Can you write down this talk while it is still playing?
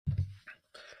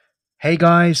Hey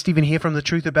guys, Stephen here from The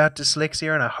Truth About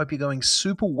Dyslexia, and I hope you're going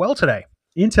super well today.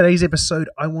 In today's episode,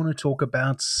 I want to talk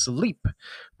about sleep,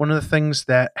 one of the things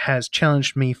that has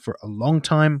challenged me for a long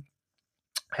time.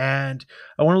 And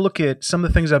I want to look at some of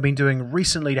the things I've been doing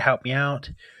recently to help me out,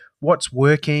 what's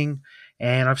working,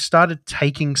 and I've started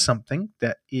taking something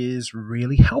that is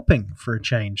really helping for a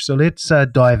change. So let's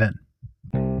dive in.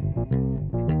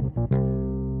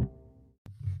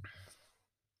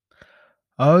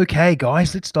 Okay,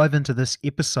 guys, let's dive into this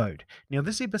episode. Now,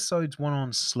 this episode's one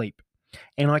on sleep.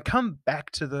 And I come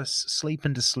back to this sleep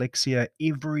and dyslexia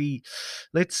every,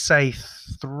 let's say,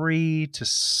 3 to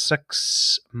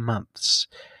 6 months,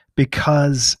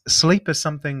 because sleep is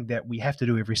something that we have to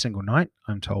do every single night,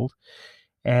 I'm told.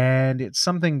 And it's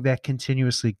something that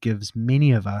continuously gives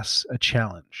many of us a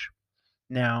challenge.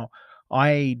 Now,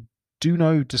 I do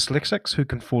know dyslexics who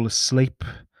can fall asleep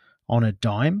on a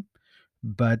dime,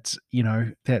 but,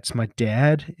 that's my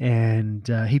dad, and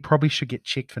he probably should get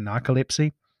checked for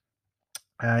narcolepsy,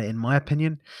 in my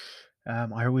opinion.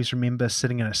 I always remember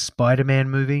sitting in a Spider-Man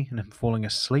movie and him falling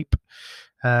asleep.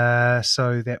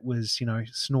 So that was,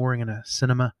 snoring in a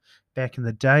cinema back in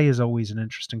the day is always an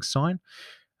interesting sign.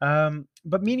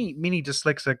 But many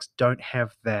dyslexics don't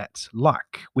have that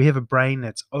luck. We have a brain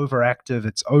that's overactive,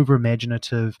 it's over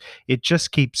imaginative, it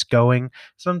just keeps going.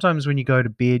 Sometimes when you go to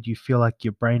bed, you feel like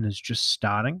your brain is just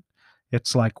starting.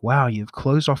 It's like, wow, you've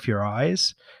closed off your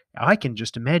eyes. I can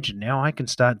just imagine now. I can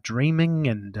start dreaming,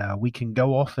 and we can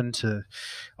go off into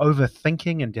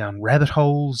overthinking and down rabbit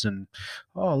holes. And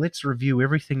oh, let's review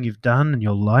everything you've done in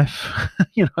your life.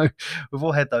 We've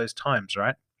all had those times,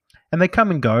 right? And they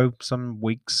come and go. Some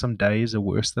weeks, some days are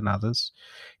worse than others.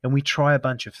 And we try a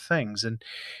bunch of things. And,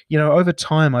 over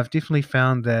time, I've definitely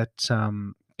found that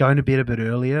going to bed a bit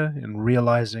earlier and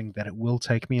realizing that it will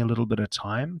take me a little bit of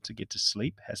time to get to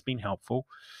sleep has been helpful.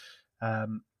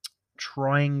 Um,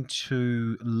 Trying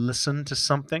to listen to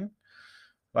something,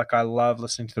 like I love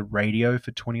listening to the radio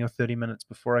for 20 or 30 minutes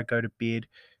before I go to bed,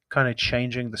 kind of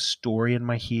changing the story in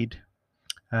my head.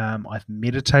 I've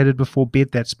meditated before bed.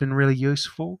 That's been really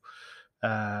useful.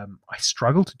 I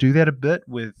struggle to do that a bit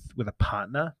with a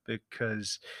partner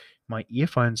because my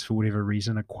earphones, for whatever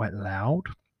reason, are quite loud,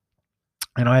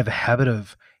 and I have a habit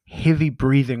of heavy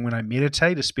breathing when I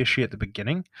meditate, especially at the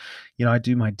beginning. I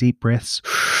do my deep breaths.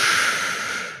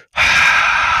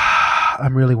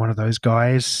 I'm really one of those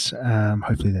guys.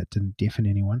 Hopefully, that didn't deafen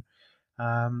anyone.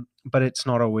 But it's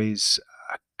not always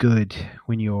good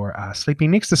when you're sleeping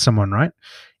next to someone, right?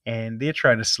 And they're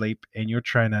trying to sleep and you're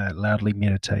trying to loudly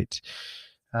meditate,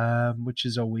 which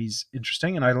is always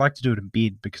interesting. And I like to do it in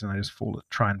bed because I just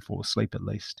try and fall asleep at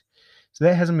least. So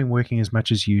that hasn't been working as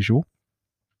much as usual.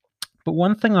 But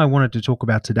one thing I wanted to talk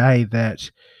about today that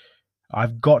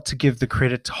I've got to give the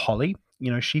credit to Holly.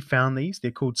 She found these.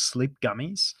 They're called sleep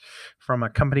gummies from a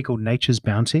company called Nature's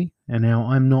Bounty. And now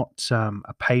I'm not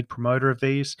a paid promoter of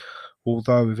these,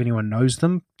 although if anyone knows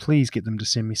them, please get them to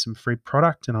send me some free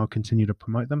product and I'll continue to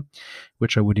promote them,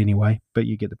 which I would anyway, but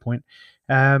you get the point.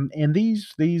 And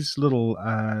these little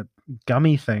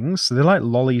gummy things, they're like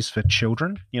lollies for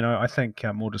children. I think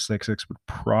more dyslexics would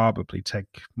probably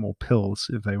take more pills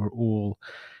if they were all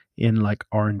in like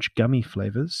orange gummy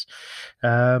flavors.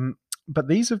 But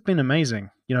these have been amazing.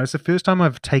 It's the first time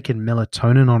I've taken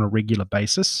melatonin on a regular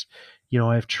basis.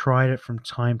 I've tried it from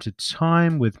time to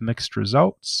time with mixed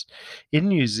results. In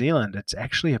New Zealand, it's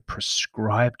actually a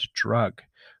prescribed drug,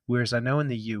 whereas I know in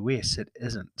the US it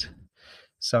isn't.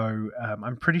 So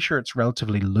I'm pretty sure it's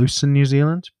relatively loose in New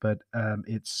Zealand, but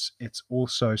it's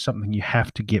also something you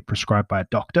have to get prescribed by a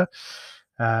doctor.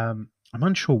 I'm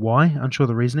unsure why, unsure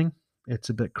the reasoning. It's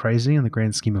a bit crazy in the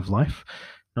grand scheme of life.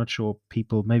 Not sure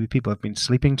maybe people have been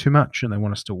sleeping too much and they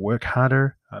want us to work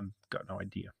harder. I've got no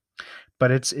idea. But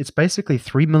it's basically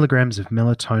 3 milligrams of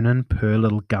melatonin per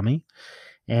little gummy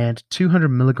and 200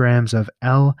 milligrams of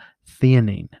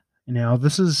L-theanine. Now,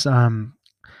 this is, I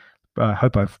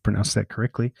hope I've pronounced that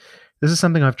correctly. This is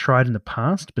something I've tried in the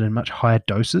past, but in much higher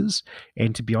doses.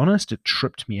 And to be honest, it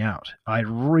tripped me out. I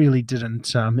really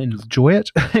didn't enjoy it.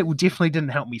 It definitely didn't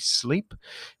help me sleep.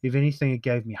 If anything, it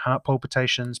gave me heart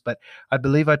palpitations. But I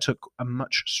believe I took a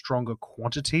much stronger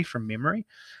quantity from memory.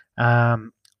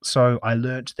 So I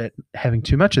learned that having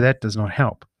too much of that does not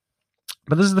help.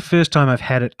 But this is the first time I've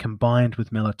had it combined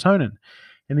with melatonin.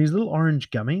 And these little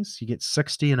orange gummies, you get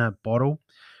 60 in a bottle.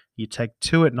 You take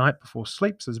 2 at night before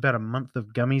sleep, so there's about a month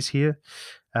of gummies here.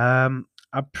 Are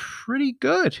pretty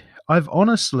good. I've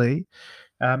honestly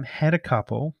had a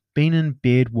couple, been in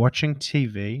bed watching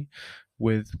TV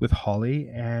with Holly,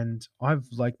 and I've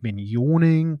been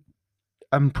yawning.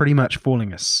 I'm pretty much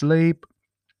falling asleep.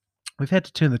 we've had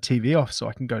to turn the TV off so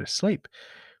I can go to sleep,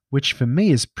 which for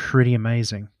me is pretty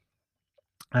amazing,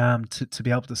 to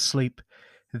be able to sleep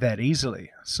that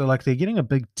easily. So, like, they're getting a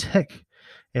big tick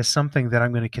as something that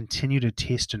I'm going to continue to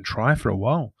test and try for a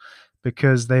while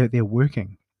because they're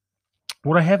working.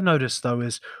 What I have noticed though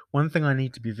is one thing I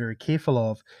need to be very careful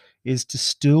of is to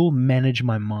still manage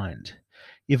my mind.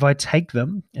 If I take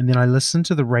them and then I listen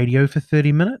to the radio for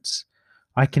 30 minutes,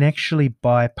 I can actually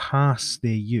bypass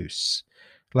their use.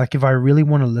 Like if I really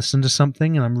want to listen to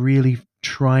something and I'm really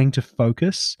trying to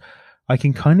focus, I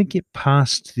can kind of get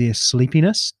past their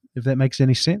sleepiness, if that makes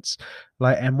any sense.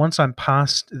 Like, and once I'm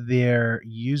past their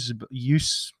use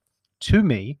to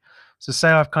me, so say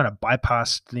I've kind of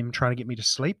bypassed them trying to get me to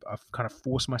sleep. I've kind of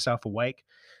forced myself awake,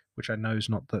 which I know is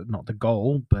not the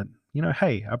goal. But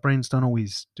hey, our brains don't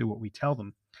always do what we tell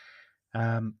them.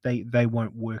 They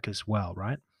won't work as well,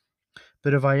 right?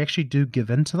 But if I actually do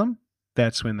give in to them,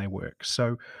 that's when they work.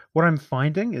 So what I'm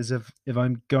finding is if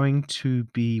I'm going to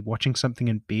be watching something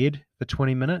in bed for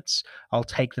 20 minutes, I'll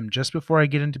take them just before I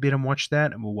get into bed and watch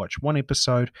that, and we'll watch one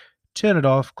episode, turn it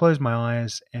off, close my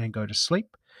eyes, and go to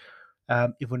sleep.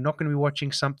 If we're not going to be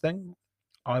watching something,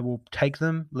 I will take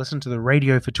them, listen to the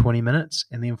radio for 20 minutes,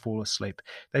 and then fall asleep.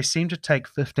 They seem to take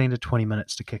 15 to 20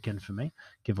 minutes to kick in for me,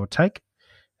 give or take.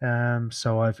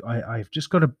 So I've just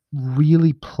got to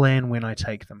really plan when I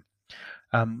take them.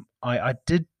 I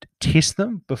did test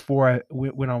them before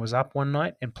when I was up one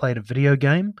night and played a video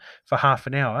game for half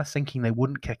an hour, thinking they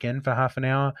wouldn't kick in for half an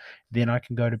hour. Then I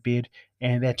can go to bed,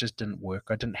 and that just didn't work.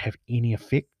 I didn't have any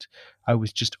effect. I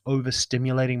was just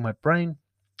overstimulating my brain.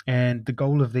 And the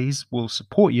goal of these will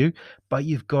support you, but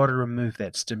you've got to remove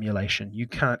that stimulation. You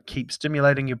can't keep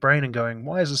stimulating your brain and going,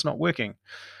 "Why is this not working?"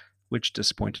 Which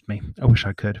disappointed me. I wish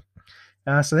I could.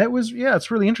 So that was, yeah, it's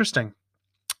really interesting.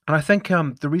 And I think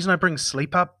the reason I bring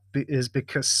sleep up is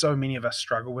because so many of us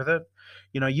struggle with it.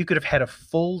 You could have had a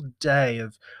full day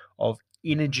of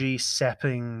energy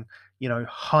sapping,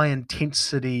 high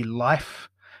intensity life,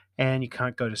 and you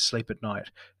can't go to sleep at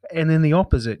night. And then the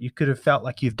opposite, you could have felt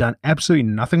like you've done absolutely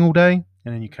nothing all day,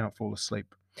 and then you can't fall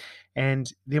asleep.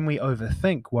 And then we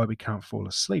overthink why we can't fall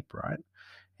asleep, right?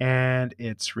 And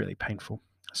it's really painful.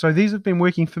 So these have been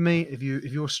working for me. If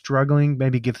you're struggling,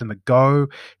 maybe give them a go.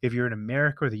 If you're in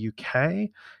America or the UK,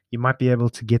 you might be able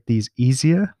to get these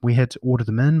easier. We had to order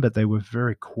them in, but they were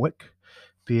very quick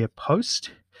via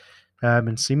post,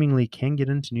 and seemingly can get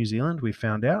into New Zealand. We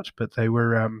found out, but they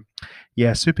were,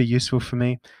 super useful for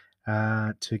me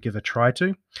to give a try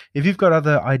to. If you've got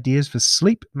other ideas for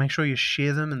sleep, make sure you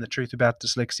share them in the Truth About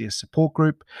Dyslexia support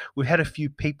group. We've had a few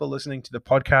people listening to the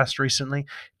podcast recently.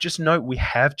 Just note we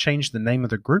have changed the name of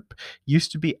the group.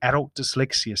 Used to be Adult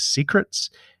Dyslexia Secrets,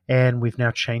 and we've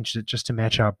now changed it just to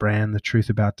match our brand, The Truth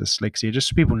About Dyslexia, just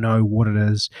so people know what it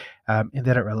is, and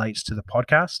that it relates to the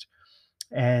podcast.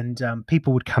 And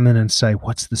people would come in and say,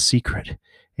 "What's the secret?"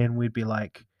 And we'd be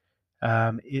like,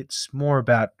 it's more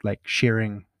about like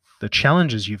sharing the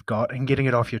challenges you've got and getting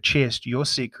it off your chest, your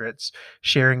secrets,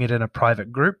 sharing it in a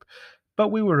private group. But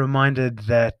we were reminded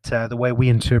that the way we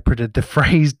interpreted the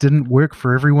phrase didn't work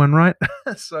for everyone, right?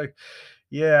 So,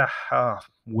 yeah,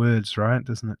 words, right?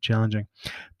 Isn't it challenging?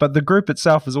 But the group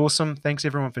itself is awesome. Thanks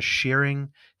everyone for sharing.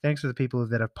 Thanks for the people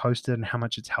that have posted and how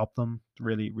much it's helped them.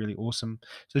 Really, really awesome.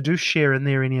 So do share in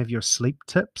there any of your sleep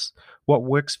tips. What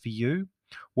works for you?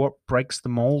 What breaks the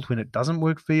mold when it doesn't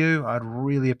work for you? I'd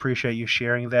really appreciate you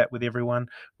sharing that with everyone.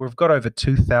 We've got over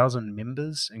 2,000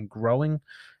 members and growing.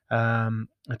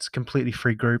 It's a completely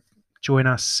free group. Join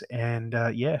us and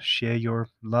share your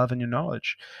love and your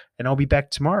knowledge. And I'll be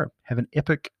back tomorrow. Have an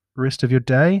epic rest of your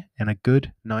day and a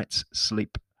good night's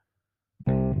sleep.